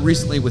played a show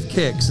recently with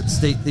Kix at the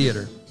State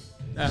Theater.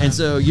 Uh-huh. And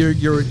so you're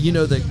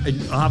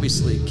that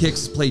obviously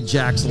Kix played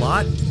Jaxx a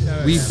lot.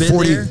 We've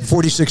been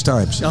 46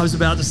 times. I was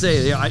about to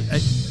say,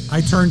 I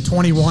turned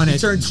 21 at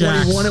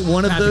Jaxx at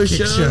one of those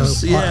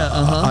shows. Yeah,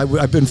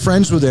 I've been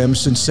friends with them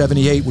since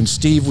 '78 when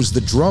Steve was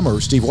the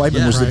drummer. Steve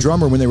Whiteman was the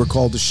drummer when they were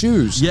called the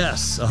Shoes.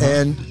 Yes,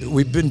 and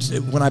we've been.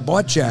 When I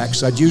bought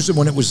Jaxx, I'd use them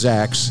when it was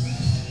Zaxx,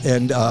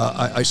 and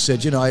I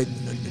said, I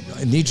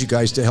need you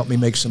guys to help me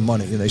make some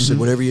money. And they said,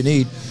 whatever you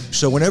need.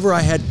 So whenever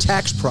I had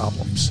tax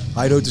problems,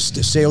 I'd owe the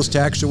sales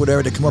tax or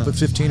whatever to come up at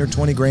 15 or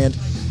 20 grand,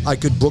 I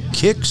could book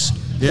Kix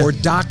or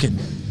Dokken.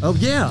 Oh,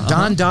 yeah.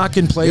 Don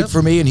Dokken played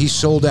for me, and he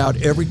sold out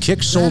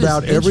Kix sold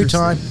out every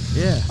time.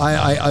 Yeah.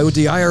 I owed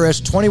the IRS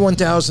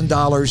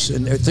 $21,000,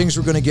 and things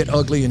were going to get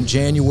ugly in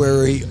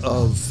January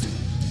of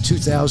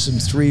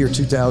 2003 or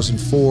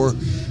 2004.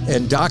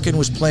 And Dokken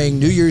was playing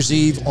New Year's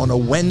Eve on a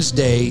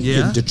Wednesday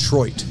in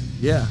Detroit.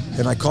 Yeah.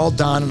 And I called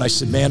Don and I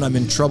said, man, I'm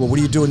in trouble. What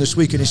are you doing this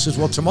week? And he says,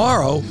 well,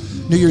 tomorrow,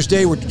 New Year's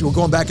Day, we're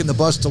going back in the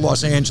bus to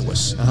Los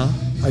Angeles. Uh-huh.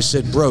 I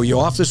said, bro, you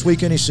off this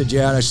weekend? He said,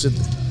 yeah. And I said,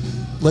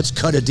 let's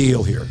cut a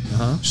deal here.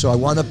 Uh-huh. So I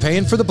wound up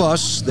paying for the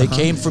bus. They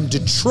came from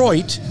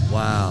Detroit.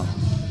 Wow.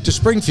 To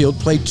Springfield,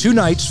 played 2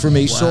 nights for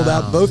me, sold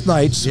out both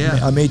nights.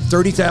 Yeah. I made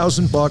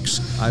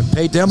 $30,000. I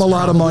paid them a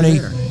lot of money.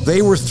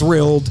 They were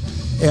thrilled.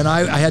 And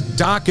I had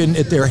Dokken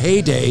at their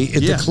heyday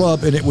at the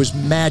club, and it was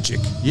magic.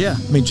 Yeah.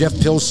 I mean, Jeff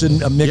Pilson,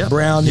 Mick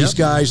Brown, these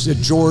guys,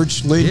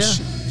 George Lynch,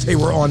 they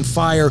were on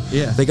fire.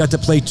 Yeah. They got to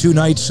play 2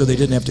 nights, so they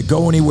didn't have to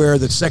go anywhere.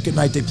 The second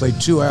night, they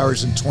played 2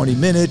 hours and 20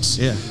 minutes.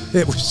 Yeah.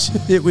 It was,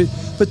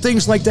 but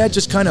things like that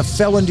just kind of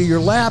fell into your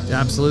lap.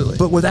 Absolutely.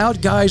 But without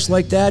guys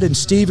like that, and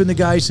Steve and the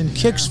guys in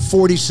Kix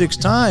 46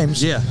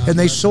 times, and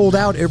they sold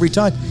out every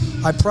time.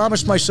 I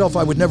promised myself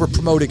I would never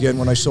promote again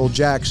when I sold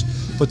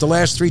Jaxx, but the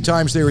last 3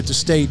 times they were at the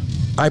State,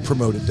 I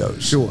promoted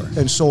those. Sure.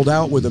 And sold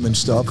out with them and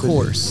stuff. Of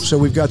course. So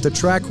we've got the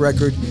track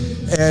record,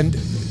 and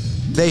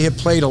they have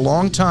played a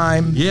long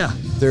time. Yeah.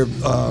 They're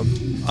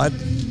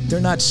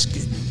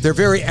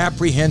very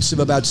apprehensive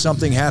about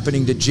something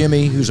happening to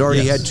Jimmy, who's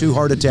already had 2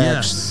 heart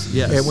attacks.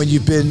 Yes. And when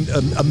you've been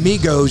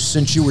amigos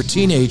since you were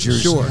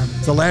teenagers,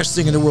 the last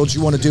thing in the world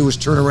you want to do is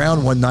turn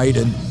around one night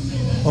and,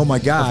 oh my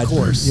God. Of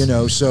course.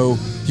 So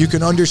you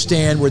can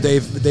understand where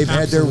they've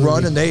had their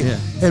run, and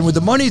and with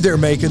the money they're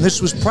making,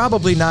 this was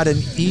probably not an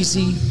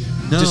easy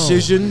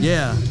decision.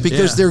 Yeah.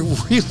 Because they're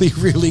really,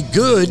 really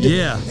good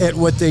at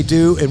what they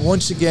do. And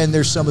once again,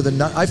 there's some of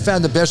the... I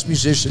found the best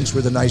musicians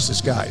were the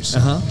nicest guys.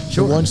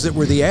 Sure. The ones that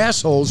were the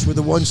assholes were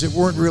the ones that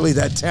weren't really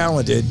that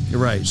talented.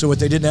 Right. So what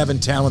they didn't have in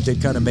talent,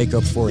 they'd kind of make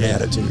up for in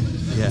attitude.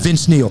 Yeah.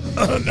 Vince Neil.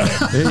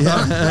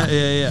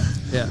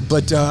 Yeah.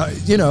 But,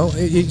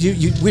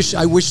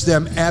 I wish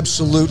them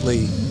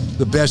absolutely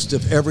the best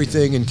of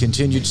everything and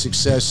continued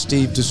success.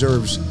 Steve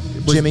deserves...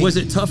 Jimmy. Was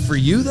it tough for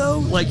you, though?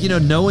 Like,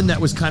 knowing that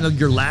was kind of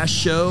your last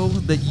show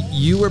that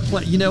you were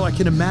playing, I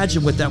can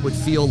imagine what that would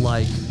feel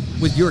like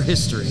with your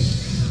history.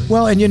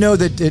 Well, and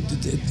that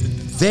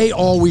they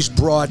always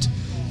brought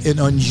an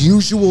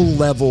unusual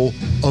level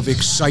of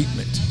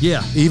excitement.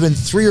 Yeah. Even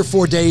 3 or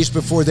 4 days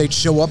before they'd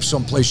show up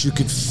someplace, you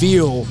could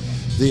feel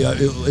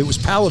it was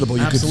palatable.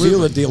 You could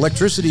feel it, the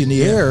electricity in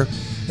the air.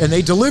 And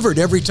they delivered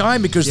every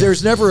time because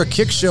there's never a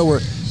kick show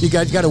where you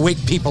got to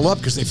wake people up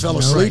because they fell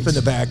asleep in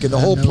the back, and the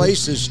whole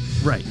place is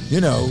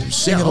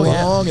singing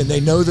along, and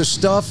they know the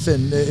stuff,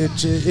 and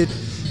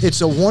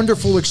it's a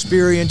wonderful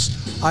experience.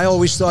 I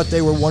always thought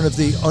they were one of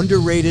the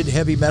underrated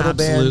heavy metal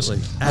bands.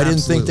 I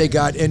didn't think they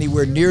got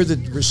anywhere near the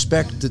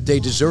respect that they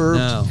deserved.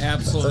 No.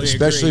 Absolutely,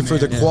 especially for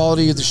the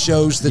quality of the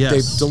shows that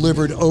they've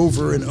delivered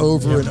over and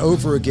over and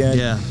over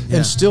again.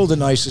 And still the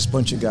nicest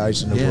bunch of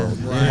guys in the world,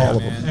 all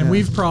of them. And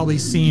we've probably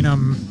seen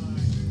them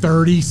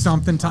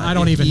 30-something times. I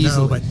don't even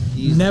know, but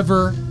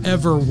never,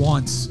 ever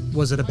once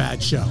was it a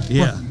bad show.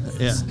 Yeah.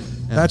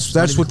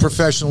 That's what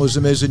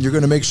professionalism is, and you're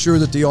going to make sure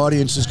that the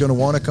audience is going to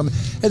want to come,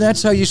 and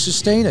that's how you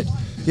sustain it.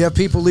 You have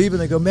people leave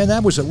and they go, man,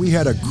 we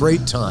had a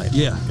great time.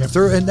 Yeah.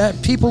 And that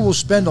people will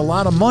spend a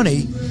lot of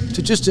money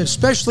to just,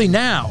 especially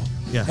now,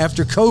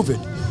 after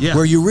COVID,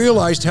 where you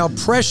realized how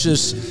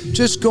precious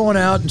just going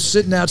out and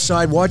sitting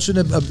outside, watching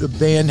a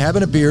band,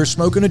 having a beer,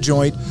 smoking a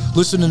joint,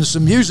 listening to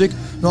some music,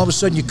 and all of a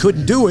sudden you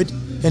couldn't do it.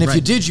 And if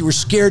you did, you were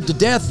scared to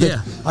death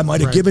that I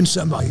might have given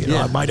somebody,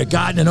 I might have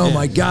gotten, and oh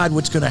my God,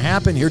 what's going to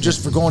happen here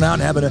just for going out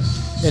and having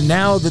and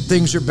now that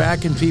things are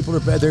back and people are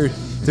better,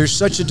 there's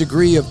such a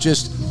degree of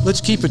just, let's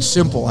keep it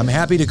simple. I'm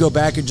happy to go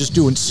back and just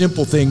doing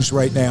simple things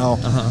right now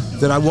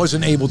that I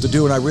wasn't able to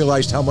do, and I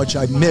realized how much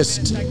I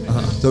missed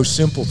those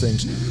simple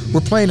things.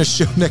 We're playing a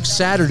show next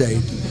Saturday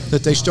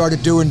that they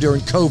started doing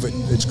during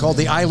COVID. It's called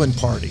the Island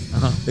Party.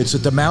 It's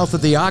at the mouth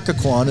of the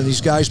Occoquan, and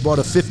these guys bought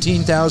a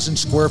 15,000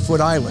 square foot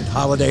island,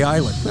 Holiday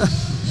Island,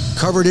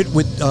 covered it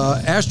with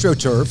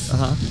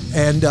AstroTurf,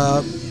 and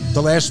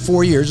the last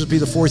 4 years, it'll be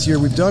the 4th year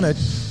we've done it,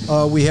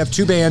 we have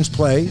 2 bands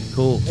play.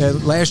 Cool.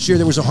 And last year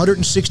there was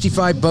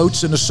 165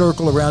 boats in a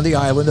circle around the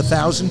island,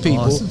 1,000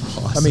 people.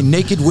 Awesome. I mean,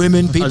 naked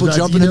women, people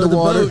jumping in the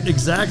water. Boat.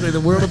 Exactly, the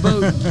world of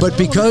boat. But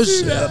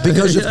because of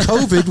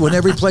COVID, when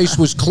every place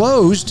was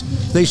closed,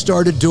 they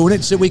started doing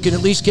it so we can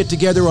at least get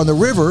together on the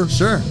river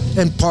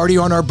and party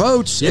on our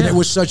boats. And it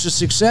was such a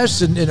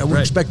success. And we're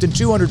expecting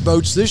 200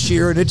 boats this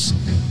year, and it's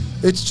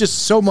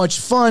just so much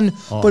fun,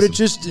 but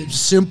it's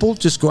simple.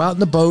 Just go out in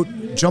the boat,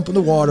 jump in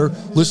the water,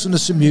 listen to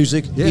some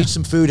music, eat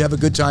some food, have a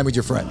good time with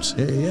your friends.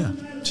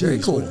 Very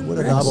cool. What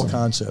a novel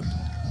concept.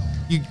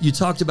 You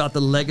talked about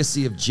the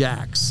legacy of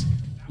Jaxx,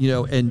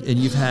 and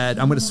you've had,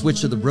 I'm going to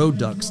switch to the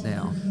Roadducks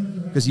now,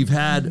 because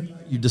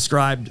you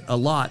described a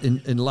lot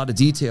in a lot of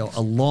detail,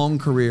 a long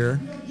career,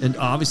 and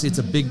obviously it's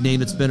a big name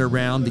that's been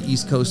around the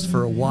East Coast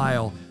for a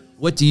while.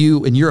 What do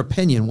you, in your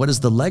opinion, what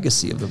is the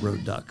legacy of the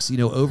Roadducks,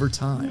 over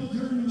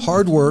time?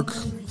 Hard work,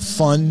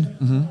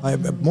 fun.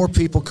 More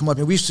people come up.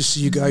 We used to see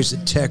you guys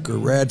at Tech or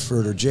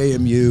Radford or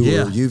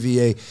JMU or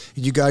UVA.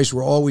 You guys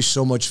were always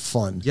so much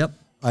fun. Yep.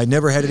 I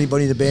never had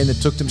anybody in the band that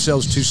took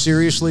themselves too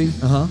seriously.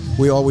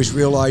 We always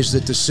realized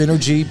that the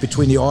synergy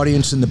between the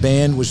audience and the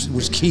band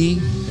was key.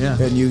 And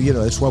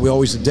that's why we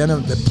always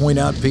point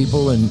out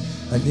people and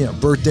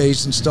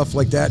birthdays and stuff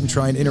like that, and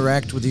try and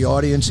interact with the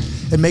audience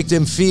and make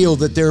them feel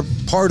that they're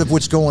part of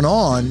what's going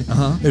on,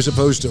 as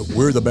opposed to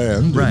we're the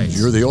band, and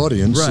you're the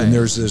audience, and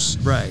there's this,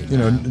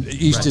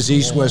 east is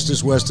east, west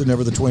is west, and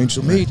never the twain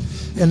shall meet.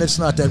 And it's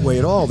not that way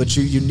at all. That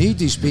you need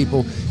these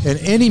people, and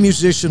any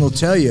musician will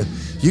tell you,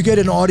 you get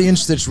an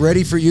audience that's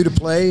ready for you to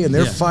play, and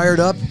they're fired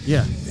up.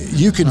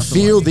 You can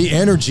feel the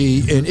energy,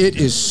 and it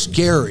is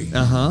scary.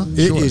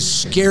 It is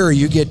scary.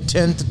 You get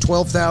 10 to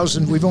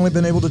 12,000. We've only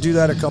been able to do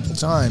that a couple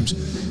times.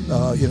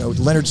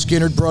 Leonard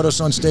Skinner brought us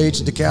on stage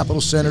at the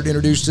Capitol Center,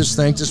 introduced us,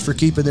 thanked us for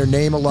keeping their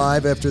name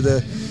alive after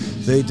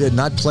they did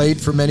not played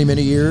for many,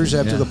 many years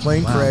after the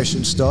plane crash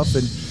and stuff.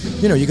 And,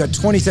 you got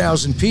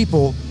 20,000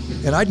 people,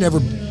 and I'd never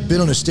been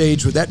on a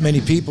stage with that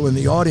many people in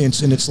the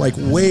audience, and it's like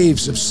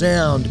waves of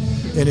sound,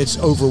 and it's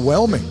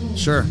overwhelming.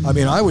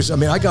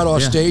 I got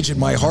off stage and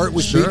my heart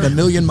was beating a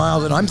million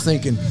miles, and I'm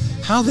thinking,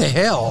 how the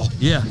hell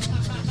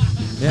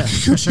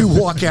Could you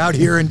walk out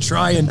here and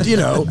try and,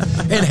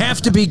 and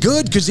have to be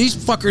good because these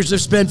fuckers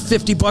have spent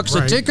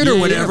 $50 a ticket or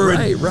whatever.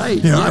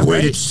 Right. I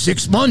waited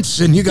 6 months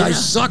and you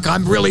guys suck.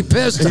 I'm really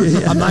pissed.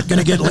 I'm not going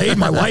to get laid.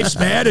 My wife's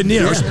mad and,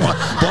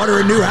 bought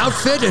her a new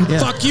outfit and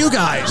fuck you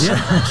guys.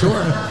 Yeah,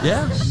 sure.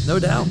 Yeah, no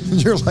doubt.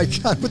 You're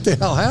like, God, what the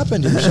hell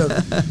happened here? So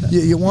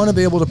you want to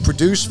be able to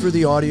produce for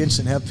the audience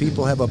and have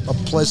people have a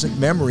pleasant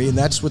memory, and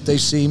that's what they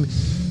seem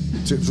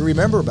to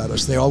remember about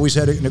us. They always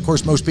had it, and of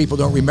course most people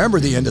don't remember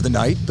the end of the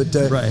night, but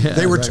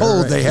they were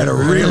told they had a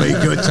really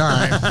good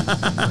time.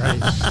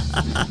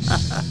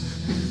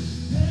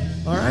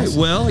 All right.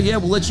 Well, we'll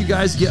let you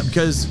guys get,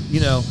 because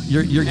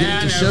you're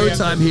getting to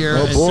showtime here.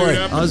 Oh boy!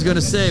 I was going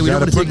to say we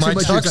don't want to take too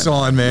much tux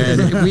on, man.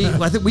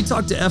 I think we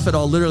talked to F it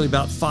all literally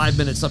about 5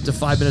 minutes, up to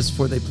 5 minutes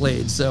before they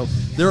played. So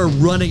they're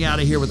running out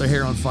of here with their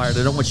hair on fire.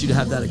 They don't want you to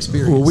have that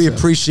experience. Well, we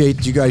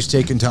appreciate you guys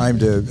taking time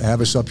to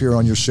have us up here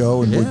on your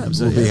show, and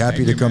we'll be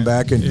happy to come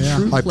back. And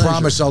I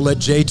promise I'll let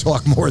Jay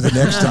talk more the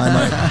next time.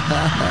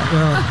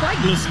 I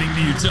like listening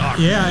to you talk.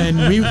 Yeah,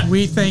 and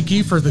we thank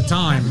you for the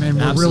time, and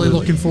we're really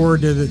looking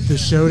forward to the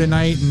show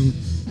tonight and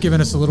giving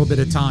us a little bit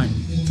of time.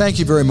 Thank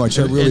you very much.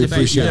 I really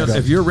appreciate it.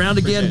 If you're around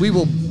again, we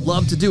will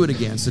love to do it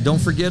again. So don't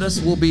forget us.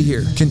 We'll be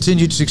here.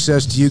 Continued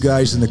success to you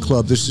guys in the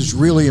club. This is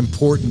really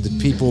important that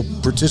people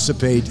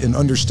participate and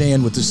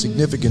understand what the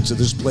significance of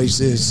this place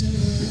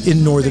is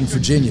in Northern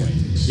Virginia.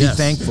 Be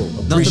thankful.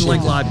 Nothing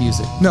like live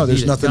music. No,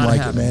 there's nothing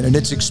like it, man. And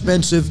it's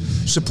expensive.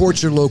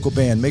 Support your local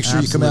band. Make sure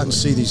you come out and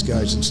see these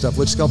guys and stuff.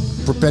 Let's help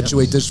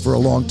perpetuate this for a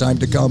long time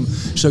to come,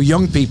 so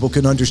young people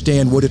can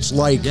understand what it's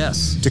like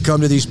to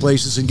come to these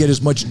places and get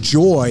as much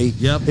joy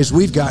as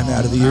we've gotten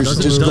out of the years.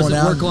 It doesn't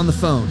work on the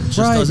phone. It just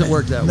doesn't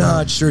work that way. No,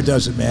 it sure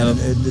doesn't, man.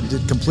 It's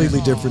a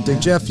completely different thing.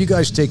 Jeff, you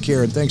guys take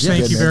care, and thanks again,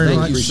 Thank you man. very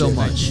much. Thank you so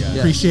much.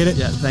 Appreciate it.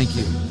 Yeah, thank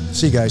you.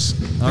 See you guys.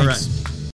 All right.